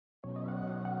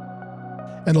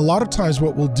And a lot of times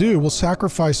what we'll do, we'll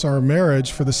sacrifice our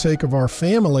marriage for the sake of our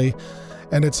family.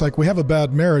 And it's like we have a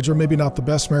bad marriage, or maybe not the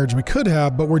best marriage we could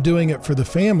have, but we're doing it for the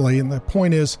family. And the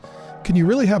point is, can you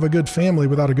really have a good family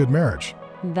without a good marriage?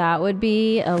 That would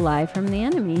be a lie from the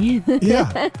enemy.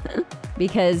 Yeah.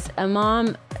 Because a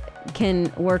mom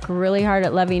can work really hard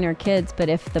at loving her kids, but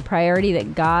if the priority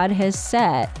that God has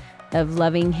set of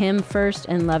loving him first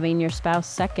and loving your spouse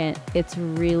second, it's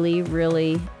really,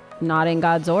 really not in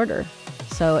God's order.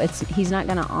 So he's not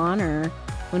going to honor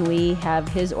when we have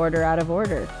his order out of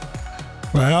order.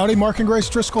 Well, howdy, Mark and Grace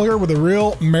Driscoll here with a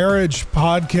Real Marriage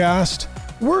Podcast.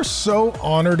 We're so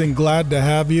honored and glad to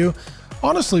have you.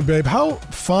 Honestly, babe, how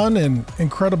fun and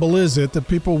incredible is it that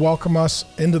people welcome us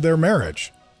into their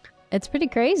marriage? It's pretty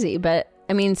crazy, but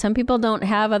I mean, some people don't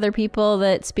have other people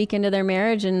that speak into their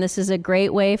marriage, and this is a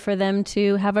great way for them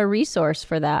to have a resource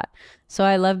for that. So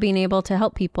I love being able to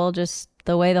help people just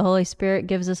the way the Holy Spirit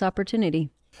gives us opportunity.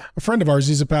 A friend of ours,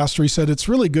 he's a pastor, he said, it's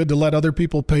really good to let other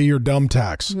people pay your dumb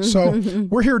tax. So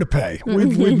we're here to pay.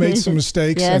 We've made some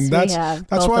mistakes, yes, and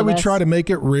that's why we try to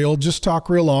make it real, just talk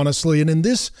real honestly. And in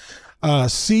this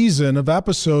season of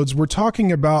episodes, we're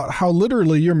talking about how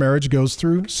literally your marriage goes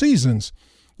through seasons.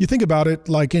 You think about it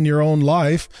like in your own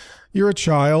life, you're a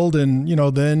child and,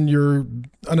 then you're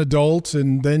an adult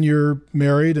and then you're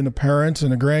married and a parent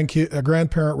and a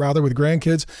grandparent rather with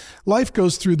grandkids. Life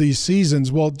goes through these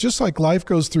seasons. Well, just like life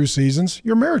goes through seasons,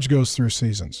 your marriage goes through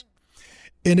seasons.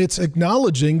 And it's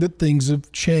acknowledging that things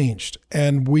have changed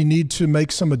and we need to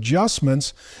make some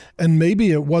adjustments. And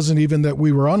maybe it wasn't even that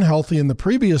we were unhealthy in the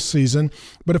previous season,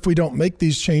 but if we don't make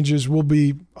these changes, we'll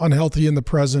be unhealthy in the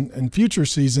present and future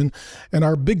season. And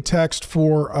our big text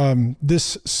for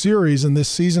this series and this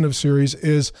season of series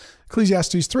is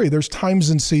Ecclesiastes 3. There's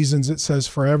times and seasons, it says,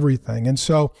 for everything. And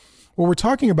so what we're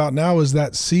talking about now is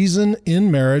that season in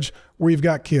marriage where you've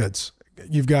got kids.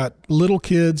 You've got little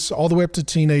kids all the way up to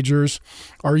teenagers.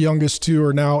 Our youngest two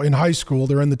are now in high school.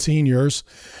 They're in the teen years.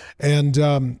 And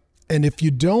if you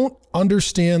don't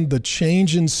understand the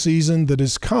change in season that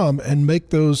has come and make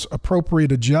those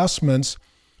appropriate adjustments,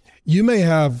 you may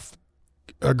have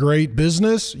a great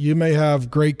business. You may have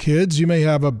great kids. You may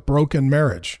have a broken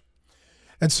marriage.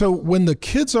 And so when the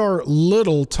kids are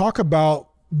little, talk about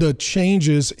the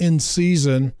changes in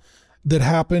season that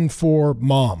happen for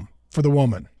mom, for the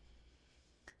woman.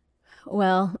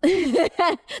 Well,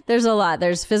 there's a lot.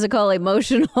 There's physical,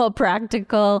 emotional,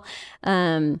 practical.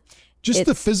 Just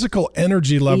the physical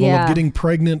energy level of getting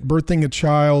pregnant, birthing a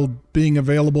child, being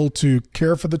available to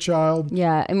care for the child.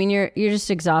 Yeah. I mean, you're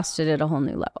just exhausted at a whole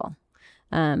new level.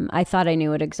 I thought I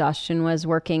knew what exhaustion was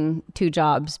working 2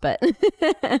 jobs, but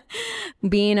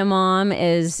being a mom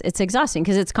it's exhausting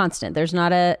because it's constant. There's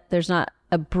not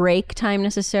a break time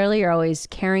necessarily. You're always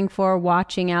caring for,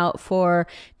 watching out for,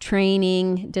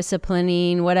 training,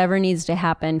 disciplining, whatever needs to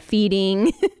happen,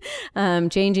 feeding,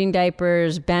 changing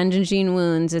diapers, bandaging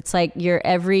wounds. It's like you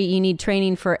need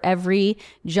training for every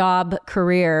job,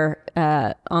 career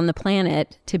on the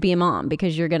planet to be a mom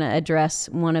because you're going to address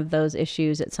one of those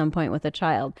issues at some point with a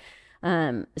child.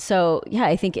 So yeah,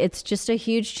 I think it's just a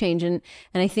huge change. And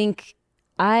I think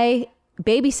I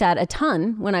babysat a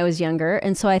ton when I was younger.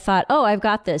 And so I thought, I've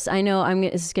got this. I know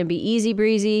this is going to be easy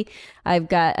breezy. I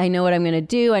know what I'm going to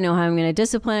do. I know how I'm going to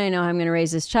discipline. I know how I'm going to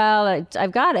raise this child.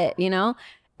 I've got it,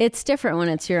 It's different when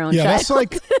it's your own child. Yeah, that's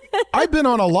like, I've been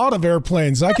on a lot of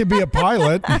airplanes. I could be a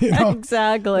pilot,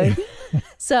 Exactly.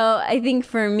 So I think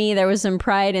for me, there was some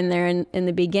pride in there in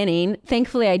the beginning.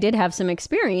 Thankfully, I did have some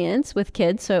experience with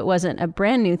kids, so it wasn't a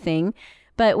brand new thing.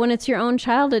 But when it's your own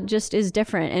child, it just is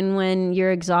different. And when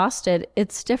you're exhausted,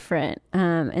 it's different.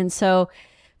 And so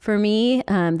for me,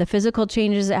 the physical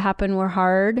changes that happened were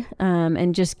hard,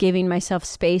 and just giving myself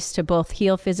space to both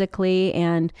heal physically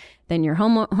and then your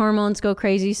hormones go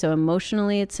crazy. So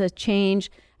emotionally, it's a change.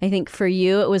 I think for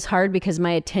you, it was hard because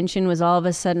my attention was all of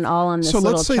a sudden all on this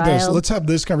little child. So let's say this. Let's have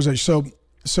this conversation.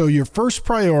 So your first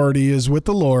priority is with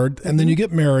the Lord, and then you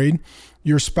get married.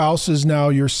 Your spouse is now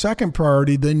your second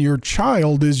priority, then your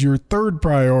child is your third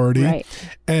priority. Right.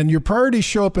 And your priorities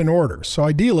show up in order. So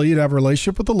ideally, you'd have a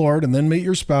relationship with the Lord and then meet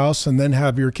your spouse and then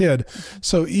have your kid.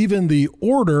 So even the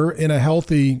order in a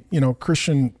healthy,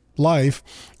 Christian life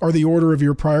are the order of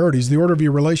your priorities. The order of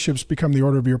your relationships become the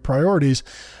order of your priorities.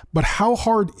 But how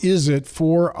hard is it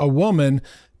for a woman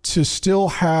to still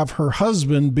have her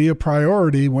husband be a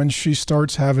priority when she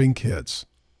starts having kids?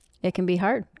 It can be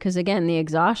hard because, again,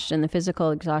 the physical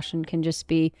exhaustion can just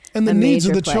be and the needs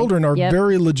of the children are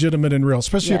very legitimate and real,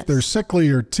 especially if they're sickly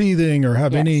or teething or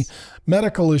have any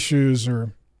medical issues.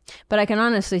 But I can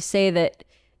honestly say that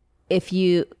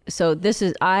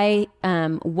I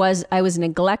was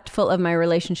neglectful of my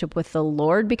relationship with the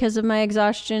Lord because of my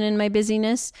exhaustion and my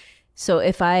busyness. So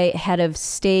if I had have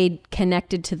stayed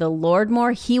connected to the Lord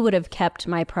more, he would have kept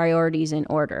my priorities in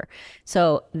order.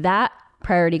 So that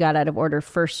priority got out of order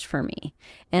first for me.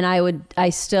 And I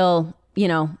still,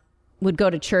 would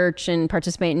go to church and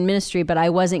participate in ministry, but I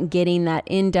wasn't getting that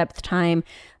in-depth time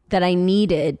that I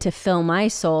needed to fill my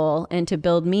soul and to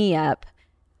build me up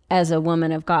as a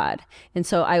woman of God. And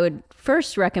so I would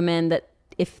first recommend that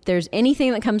if there's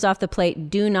anything that comes off the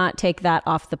plate, do not take that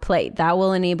off the plate. That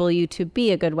will enable you to be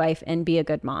a good wife and be a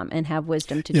good mom and have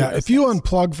wisdom to do those if you things.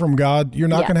 Unplug from God, you're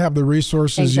not going to have the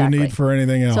resources you need for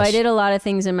anything else. So I did a lot of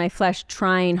things in my flesh,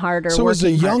 trying harder, So as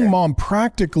a young harder. mom,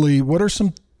 practically, what are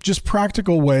some just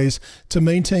practical ways to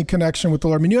maintain connection with the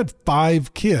Lord? I mean, you had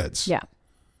 5 kids. Yeah.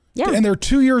 And they're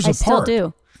 2 years apart. I still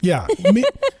do. Yeah.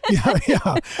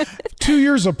 2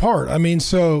 years apart. I mean,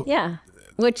 so. Yeah.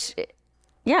 Which,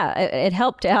 it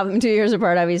helped to have them 2 years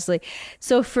apart, obviously.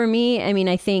 So for me, I mean,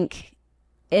 I think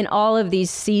in all of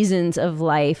these seasons of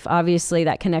life, obviously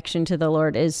that connection to the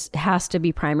Lord has to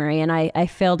be primary. And I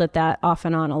failed at that off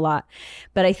and on a lot.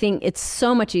 But I think it's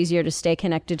so much easier to stay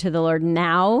connected to the Lord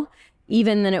now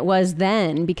even than it was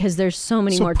then, because there's so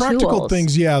many more practical tools.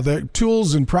 things, the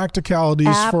tools and practicalities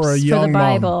Apps for a young for the mom.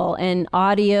 Bible and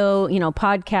audio,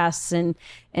 podcasts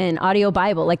and audio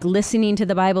Bible, like listening to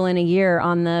the Bible in a year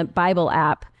on the Bible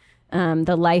app,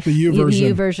 the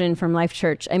U version from Life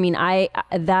Church. I mean,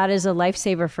 that is a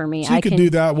lifesaver for me. So you can do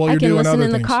that while you're doing other things. I can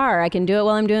listen in the car. I can do it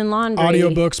while I'm doing laundry.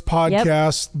 Audiobooks,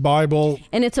 podcasts, Bible.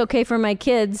 And it's okay for my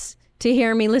kids to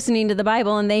hear me listening to the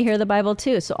Bible, and they hear the Bible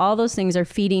too. So all those things are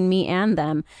feeding me and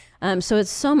them. So it's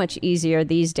so much easier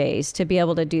these days to be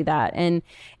able to do that and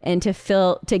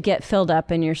to get filled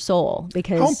up in your soul.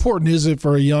 Because how important is it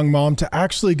for a young mom to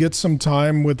actually get some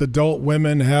time with adult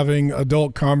women having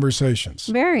adult conversations?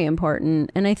 Very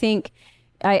important. And I think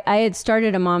I had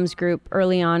started a mom's group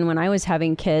early on when I was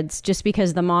having kids, just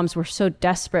because the moms were so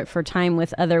desperate for time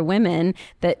with other women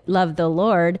that loved the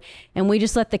Lord. And we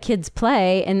just let the kids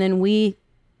play. And then we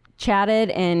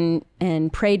chatted and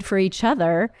prayed for each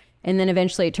other. And then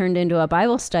eventually it turned into a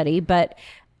Bible study. But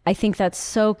I think that's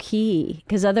so key,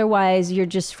 because otherwise you're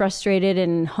just frustrated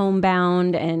and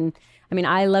homebound. And I mean,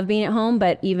 I love being at home,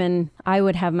 but even I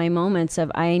would have my moments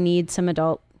of I need some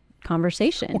adult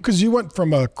conversation. Well, because you went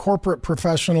from a corporate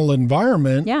professional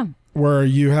environment where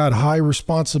you had high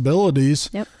responsibilities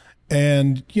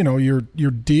and, you're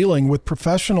dealing with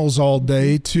professionals all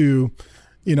day to,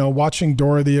 watching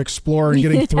Dora the Explorer and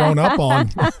getting thrown up on.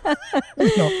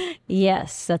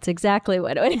 Yes, that's exactly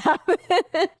what would happen.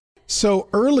 So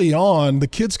early on, the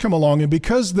kids come along, and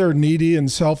because they're needy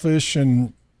and selfish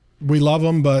and we love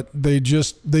them, but they're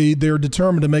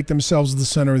determined to make themselves the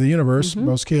center of the universe,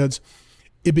 most kids,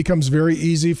 it becomes very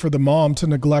easy for the mom to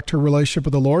neglect her relationship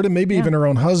with the Lord and maybe even her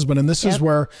own husband. And this is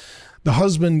where the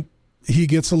husband, he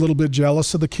gets a little bit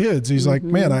jealous of the kids. He's like,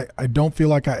 man, I don't feel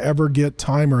like I ever get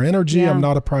time or energy. I'm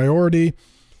not a priority.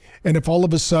 And if all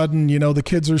of a sudden, the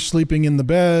kids are sleeping in the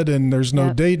bed and there's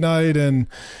no date night and,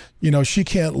 she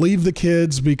can't leave the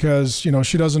kids because,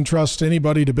 she doesn't trust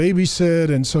anybody to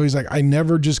babysit. And so he's like, I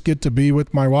never just get to be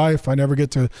with my wife. I never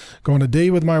get to go on a date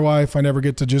with my wife. I never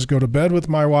get to just go to bed with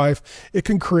my wife. It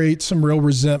can create some real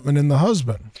resentment in the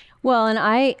husband. Well, and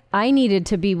I needed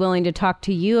to be willing to talk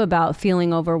to you about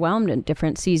feeling overwhelmed in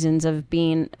different seasons of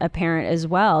being a parent as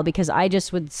well, because I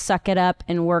just would suck it up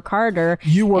and work harder.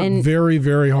 You work very,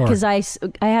 very hard. Because I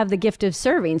have the gift of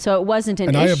serving, so it wasn't an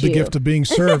issue. And I have the gift of being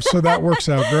served, so that works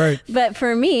out great. But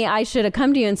for me, I should have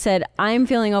come to you and said, I'm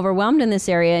feeling overwhelmed in this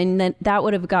area, and that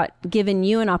would have given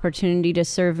you an opportunity to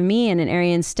serve me in an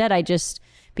area. Instead, I just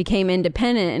became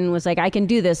independent and was like, I can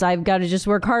do this. I've got to just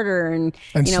work harder and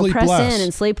press less. in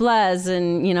and sleep less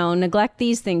and, neglect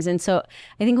these things. And so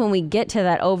I think when we get to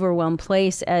that overwhelmed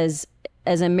place as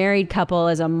a married couple,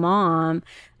 as a mom,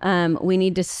 we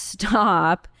need to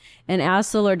stop and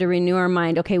ask the Lord to renew our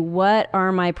mind. Okay, what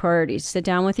are my priorities? Sit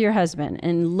down with your husband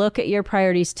and look at your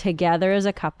priorities together as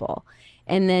a couple.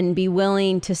 And then be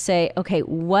willing to say, okay,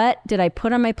 what did I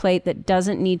put on my plate that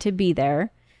doesn't need to be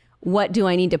there? What do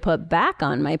I need to put back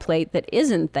on my plate that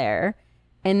isn't there?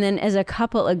 And then as a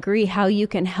couple, agree how you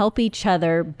can help each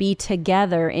other be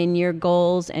together in your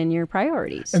goals and your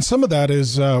priorities. And some of that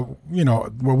is, what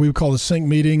we would call the sync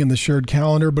meeting and the shared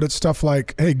calendar, but it's stuff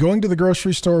like, hey, going to the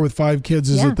grocery store with 5 kids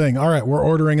is a thing. All right, we're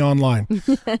ordering online.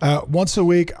 Once a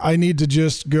week, I need to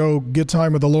just go get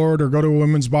time with the Lord or go to a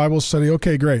women's Bible study.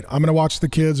 Okay, great. I'm going to watch the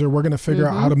kids, or we're going to figure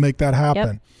out how to make that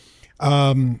happen.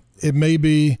 It may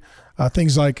be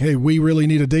Things like, hey, we really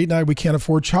need a date night. We can't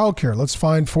afford childcare. Let's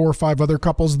find 4 or 5 other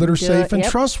couples that are safe and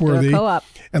trustworthy. Do a co-op.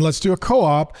 And let's do a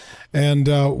co-op. And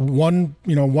one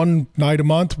night a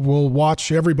month, we'll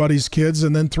watch everybody's kids.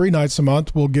 And then 3 nights a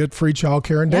month, we'll get free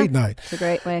childcare and date night. It's a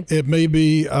great way. It may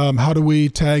be, how do we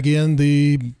tag in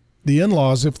the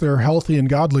in-laws if they're healthy and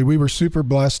godly? We were super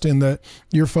blessed in that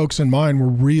your folks and mine were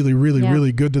really, really,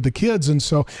 really good to the kids. And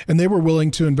they were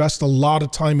willing to invest a lot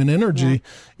of time and energy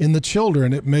in the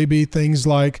children. It may be things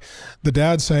like the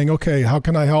dad saying, okay, how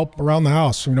can I help around the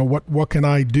house? What can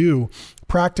I do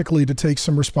practically to take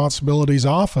some responsibilities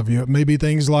off of you? It may be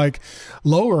things like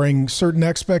lowering certain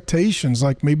expectations,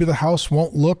 like maybe the house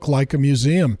won't look like a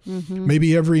museum.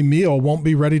 Maybe every meal won't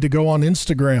be ready to go on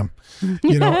Instagram.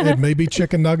 It may be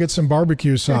chicken nuggets and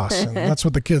barbecue sauce. And that's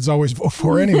what the kids always vote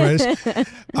for anyways.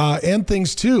 And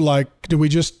things too, like, do we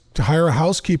just hire a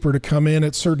housekeeper to come in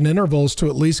at certain intervals to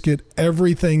at least get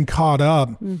everything caught up?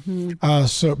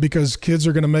 So because kids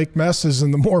are going to make messes,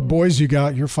 and the more boys you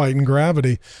got, you're fighting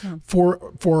gravity.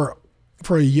 For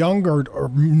a young or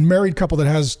married couple that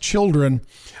has children,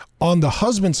 on the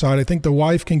husband side, I think the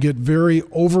wife can get very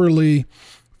overly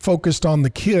focused on the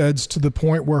kids to the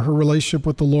point where her relationship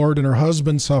with the Lord and her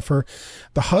husband suffer.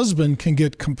 The husband can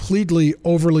get completely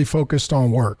overly focused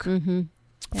on work.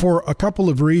 For a couple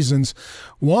of reasons.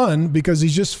 One, because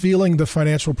he's just feeling the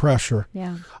financial pressure.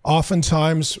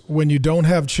 Oftentimes, when you don't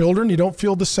have children, you don't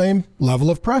feel the same level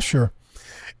of pressure.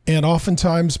 And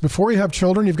oftentimes, before you have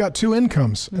children, you've got 2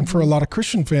 incomes. And for a lot of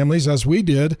Christian families, as we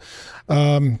did,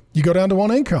 you go down to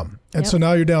 1 income. And so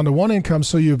now you're down to 1 income.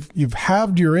 So you've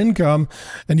halved your income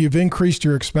and you've increased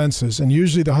your expenses. And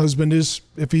usually the husband is,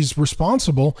 if he's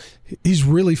responsible, he's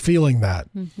really feeling that.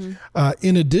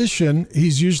 In addition,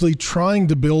 he's usually trying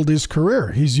to build his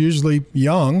career. He's usually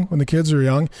young when the kids are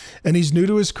young, and he's new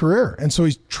to his career. And so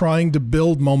he's trying to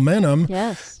build momentum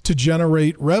to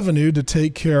generate revenue to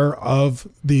take care of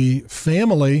the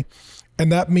family.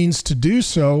 And that means to do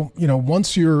so,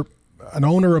 once you're an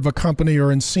owner of a company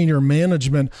or in senior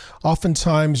management,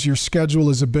 oftentimes your schedule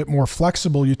is a bit more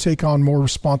flexible. You take on more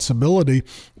responsibility,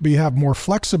 but you have more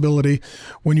flexibility.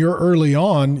 When you're early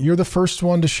on, you're the first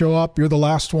one to show up. You're the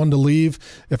last one to leave.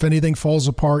 If anything falls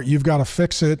apart, you've got to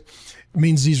fix it. It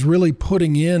means he's really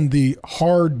putting in the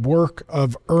hard work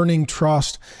of earning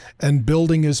trust and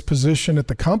building his position at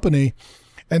the company.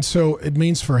 And so it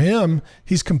means for him,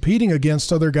 he's competing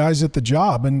against other guys at the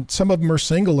job. And some of them are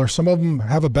single, or some of them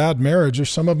have a bad marriage, or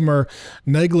some of them are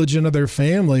negligent of their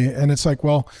family. And it's like,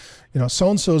 well,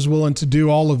 so-and-so is willing to do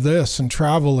all of this and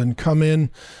travel and come in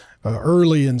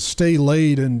early and stay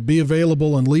late and be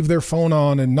available and leave their phone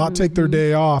on and not take their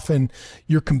day off. And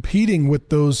you're competing with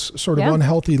those sort of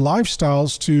unhealthy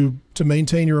lifestyles to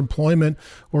maintain your employment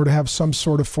or to have some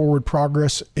sort of forward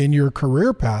progress in your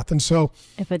career path. And so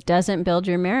if it doesn't build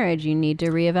your marriage, you need to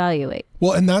reevaluate.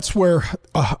 Well, and that's where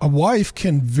a wife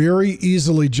can very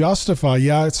easily justify,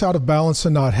 it's out of balance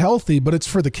and not healthy, but it's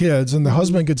for the kids. And the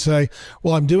husband could say,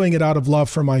 well, I'm doing it out of love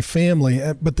for my family.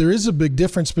 But there is a big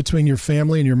difference between your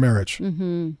family and your marriage.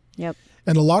 Yep.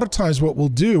 And a lot of times what we'll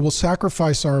do, we'll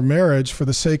sacrifice our marriage for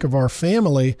the sake of our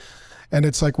family. And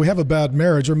it's like we have a bad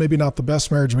marriage, or maybe not the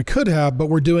best marriage we could have, but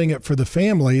we're doing it for the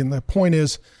family. And the point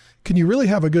is, can you really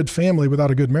have a good family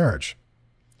without a good marriage?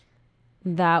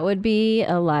 That would be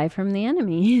a lie from the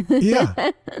enemy.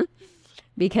 Yeah.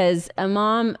 Because a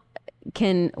mom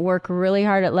can work really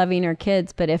hard at loving her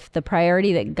kids, but if the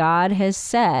priority that God has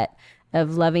set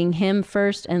of loving him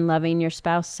first and loving your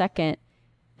spouse second,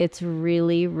 it's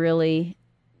really, really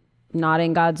not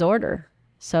in God's order.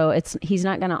 So he's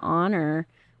not going to honor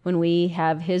when we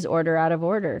have his order out of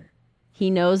order.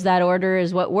 He knows that order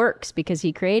is what works because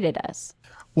he created us.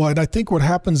 Well, and I think what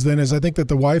happens then is I think that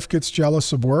the wife gets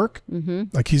jealous of work.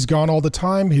 Like he's gone all the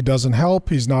time. He doesn't help.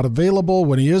 He's not available.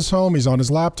 When he is home, he's on his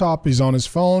laptop, he's on his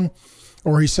phone,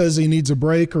 or he says he needs a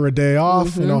break or a day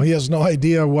off. He has no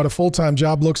idea what a full-time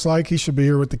job looks like. He should be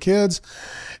here with the kids.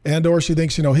 And or she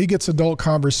thinks, he gets adult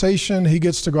conversation. He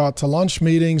gets to go out to lunch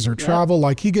meetings or travel.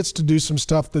 Like he gets to do some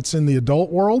stuff that's in the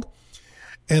adult world.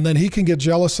 And then he can get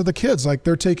jealous of the kids. Like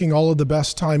they're taking all of the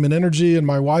best time and energy, and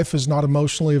my wife is not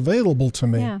emotionally available to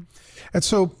me. Yeah. And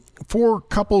so for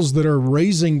couples that are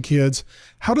raising kids,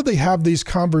 how do they have these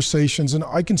conversations? And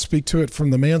I can speak to it from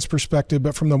the man's perspective,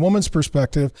 but from the woman's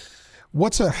perspective,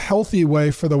 what's a healthy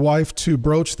way for the wife to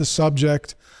broach the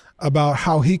subject about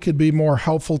how he could be more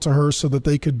helpful to her so that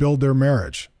they could build their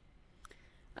marriage?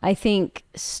 I think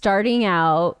starting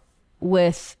out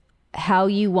with how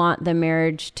you want the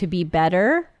marriage to be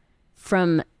better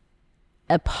from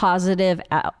a positive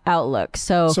outlook.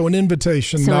 So an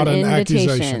invitation, not an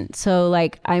accusation. So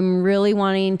like, I'm really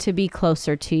wanting to be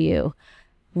closer to you.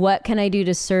 What can I do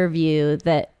to serve you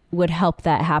that would help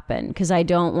that happen? Because I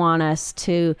don't want us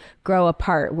to grow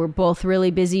apart. We're both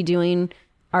really busy doing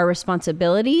our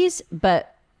responsibilities,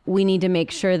 but we need to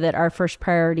make sure that our first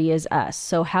priority is us.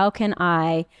 So how can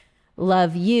I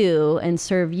love you and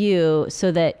serve you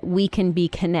so that we can be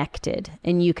connected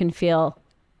and you can feel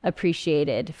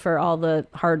appreciated for all the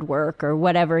hard work or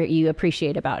whatever you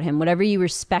appreciate about him, whatever you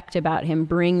respect about him,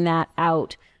 bring that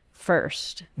out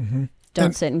first.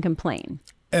 Don't sit and complain.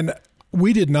 And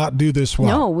we did not do this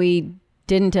well. No, we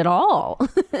didn't at all.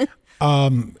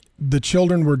 The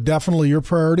children were definitely your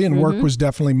priority and work was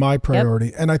definitely my priority.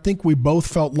 Yep. And I think we both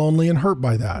felt lonely and hurt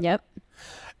by that. Yep.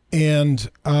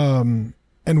 And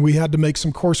we had to make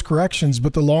some course corrections,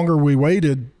 but the longer we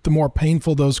waited, the more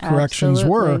painful those corrections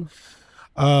were.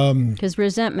 Because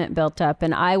resentment built up,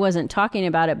 and I wasn't talking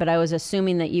about it, but I was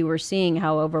assuming that you were seeing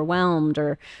how overwhelmed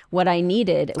or what I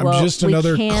needed. I'm just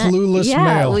another clueless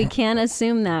male. We can't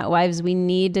assume that. Wives, we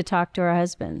need to talk to our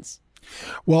husbands.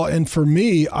 Well, and for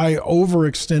me, I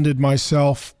overextended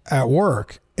myself at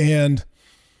work, and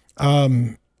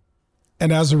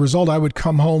as a result, I would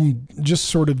come home just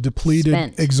sort of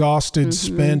depleted, exhausted,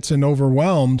 spent, and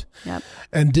overwhelmed,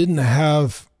 and didn't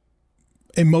have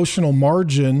emotional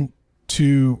margin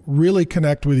to really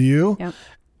connect with you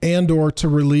and or to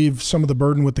relieve some of the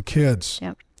burden with the kids.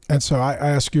 And so I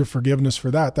ask your forgiveness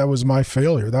for that. That was my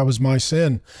failure. That was my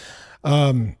sin.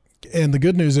 And the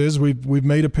good news is we've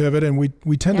made a pivot, and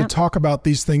we tend to talk about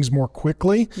these things more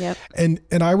quickly. And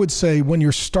I would say when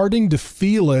you're starting to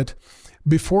feel it,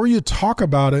 before you talk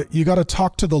about it, you got to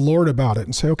talk to the Lord about it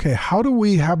and say, okay, how do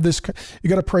we have this? You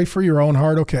got to pray for your own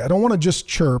heart. Okay, I don't want to just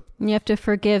chirp. You have to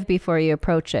forgive before you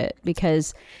approach it,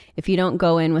 because if you don't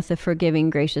go in with a forgiving,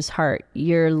 gracious heart,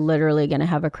 you're literally going to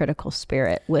have a critical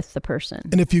spirit with the person.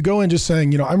 And if you go in just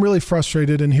saying, I'm really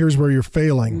frustrated and here's where you're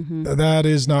failing, that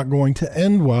is not going to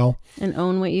end well. And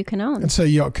own what you can own. And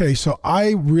say, okay, so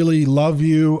I really love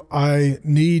you. I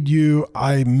need you.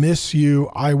 I miss you.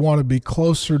 I want to be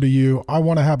closer to you. I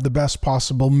want to have the best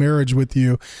possible marriage with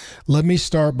you. Let me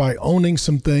start by owning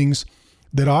some things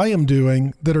that I am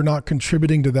doing that are not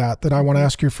contributing to that I want to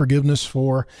ask your forgiveness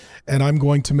for, and I'm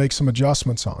going to make some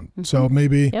adjustments on. So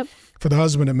maybe for the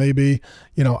husband, it may be,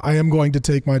 I am going to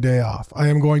take my day off. I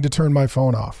am going to turn my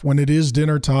phone off. When it is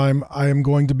dinner time, I am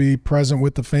going to be present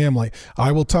with the family.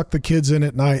 I will tuck the kids in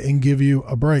at night and give you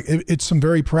a break. It's some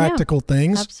very practical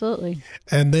things. Absolutely.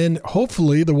 And then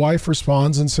hopefully the wife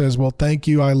responds and says, well, thank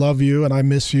you. I love you and I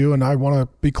miss you and I want to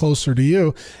be closer to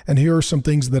you. And here are some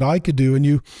things that I could do. And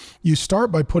you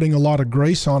start by putting a lot of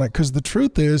grace on it, because the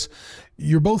truth is,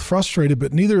 you're both frustrated,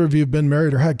 but neither of you have been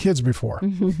married or had kids before.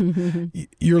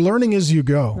 You're learning as you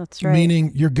go. That's right.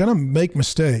 Meaning you're going to make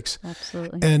mistakes.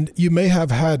 Absolutely. And you may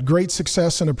have had great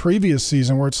success in a previous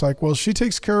season where it's like, well, she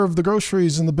takes care of the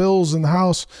groceries and the bills and the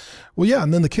house. Well, yeah.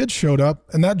 And then the kids showed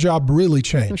up and that job really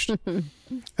changed.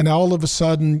 And all of a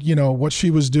sudden, what she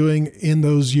was doing in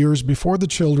those years before the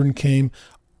children came,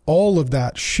 all of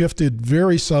that shifted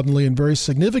very suddenly and very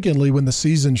significantly when the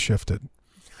season shifted.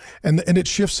 And it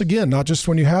shifts again, not just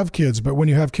when you have kids, but when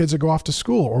you have kids that go off to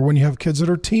school, or when you have kids that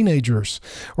are teenagers,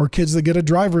 or kids that get a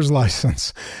driver's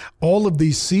license. All of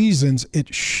these seasons,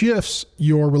 it shifts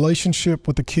your relationship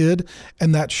with the kid,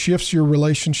 and that shifts your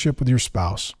relationship with your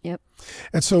spouse. Yep.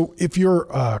 And so if you're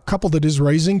a couple that is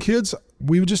raising kids,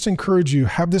 we would just encourage you,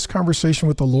 have this conversation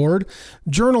with the Lord.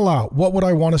 Journal out, what would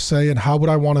I want to say and how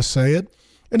would I want to say it?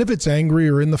 And if it's angry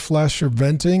or in the flesh or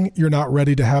venting, you're not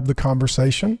ready to have the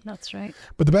conversation. That's right.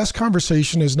 But the best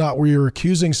conversation is not where you're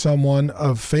accusing someone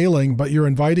of failing, but you're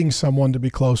inviting someone to be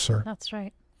closer. That's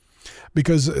right.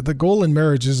 Because the goal in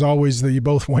marriage is always that you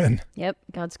both win. Yep.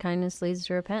 God's kindness leads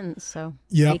to repentance. So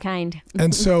be kind.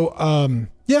 And so,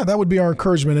 that would be our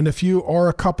encouragement. And if you are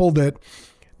a couple that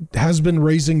has been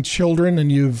raising children and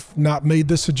you've not made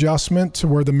this adjustment to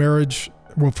where the marriage,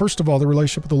 well, first of all, the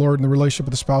relationship with the Lord and the relationship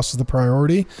with the spouse is the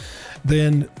priority,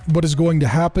 then what is going to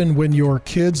happen when your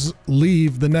kids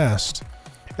leave the nest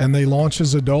and they launch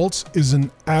as adults is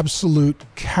an absolute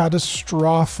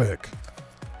catastrophic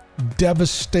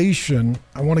devastation.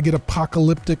 I want to get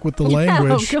apocalyptic with the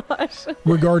language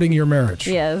regarding your marriage.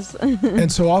 Yes.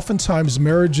 And so oftentimes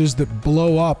marriages that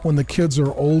blow up when the kids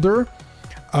are older,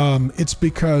 it's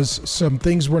because some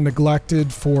things were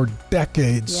neglected for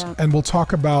decades. Yeah. And we'll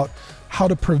talk about how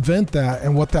to prevent that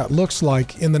and what that looks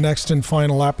like in the next and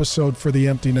final episode for the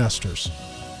Empty Nesters.